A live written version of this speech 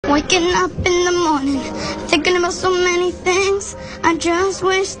Waking up in the morning, thinking about so many things. I just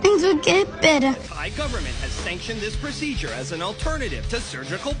wish things would get better. Thai government has sanctioned this procedure as an alternative to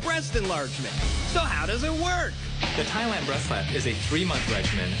surgical breast enlargement. So how does it work? The Thailand breast slap is a 3-month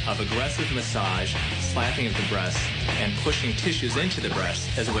regimen of aggressive massage, slapping of the breast, and pushing tissues into the breast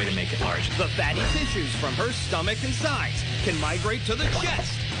as a way to make it larger. The fatty tissues from her stomach and sides can migrate to the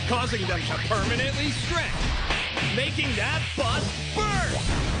chest, causing them to permanently stretch, making that bust burst.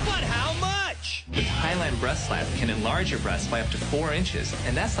 But how much? The Thailand breast slap can enlarge your breast by up to 4 inches,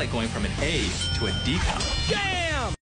 and that's like going from an A to a D cup. Damn!